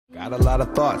Got a lot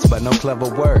of thoughts, but no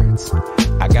clever words.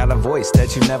 I got a voice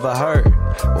that you never heard.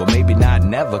 Well, maybe not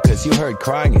never, cause you heard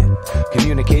crying.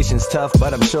 Communication's tough,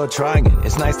 but I'm sure trying it.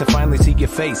 It's nice to finally see your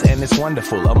face, and it's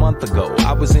wonderful. A month ago,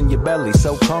 I was in your belly,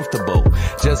 so comfortable.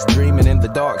 Just dreaming in the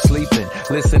dark, sleeping.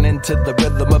 Listening to the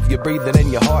rhythm of your breathing and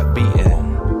your heart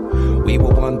beating. We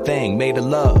were one thing, made of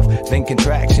love. Then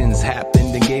contractions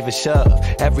happened and gave a shove.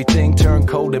 Everything turned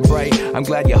cold and bright. I'm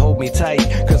glad you hold me tight,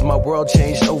 cause my world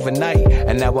changed overnight.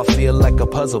 And now I feel like a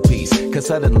puzzle piece, cause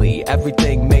suddenly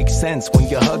everything makes sense when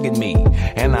you're hugging me.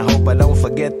 And I hope I don't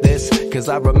forget this, cause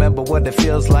I remember what it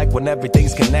feels like when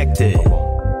everything's connected.